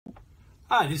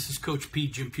Hi, this is Coach P.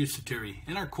 Jim Pusateri,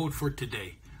 and our quote for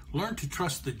today: learn to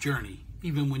trust the journey,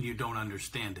 even when you don't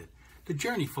understand it. The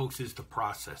journey, folks, is the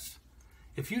process.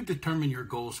 If you determine your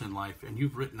goals in life and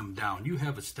you've written them down, you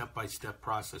have a step-by-step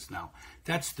process now.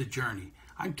 That's the journey.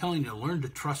 I'm telling you, learn to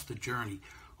trust the journey.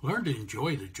 Learn to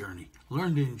enjoy the journey.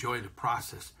 Learn to enjoy the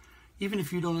process. Even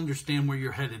if you don't understand where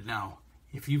you're headed now,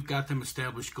 if you've got them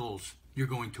established goals, you're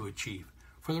going to achieve.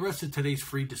 For the rest of today's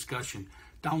free discussion,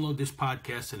 download this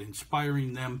podcast at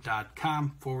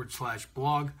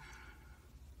inspiringthem.com/blog,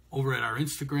 over at our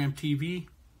Instagram TV,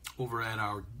 over at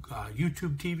our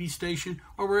YouTube TV station,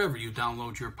 or wherever you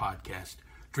download your podcast.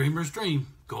 Dreamers dream,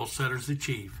 goal setters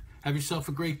achieve. Have yourself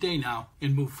a great day now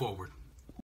and move forward.